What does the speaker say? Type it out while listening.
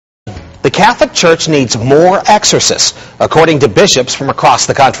The Catholic Church needs more exorcists, according to bishops from across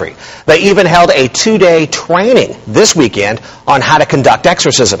the country. They even held a 2-day training this weekend on how to conduct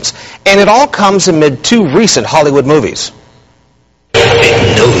exorcisms. And it all comes amid 2 recent Hollywood movies.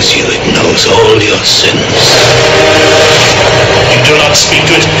 It knows you. It knows all your sins. You do not speak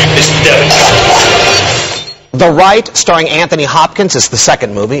to it. This devil. The Rite, starring Anthony Hopkins, is the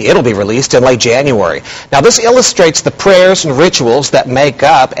second movie. It'll be released in late January. Now, this illustrates the prayers and rituals that make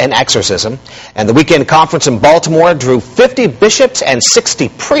up an exorcism. And the weekend conference in Baltimore drew 50 bishops and 60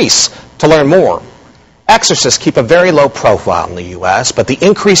 priests to learn more. Exorcists keep a very low profile in the U.S., but the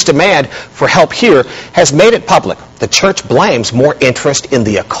increased demand for help here has made it public. The church blames more interest in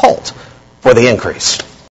the occult for the increase.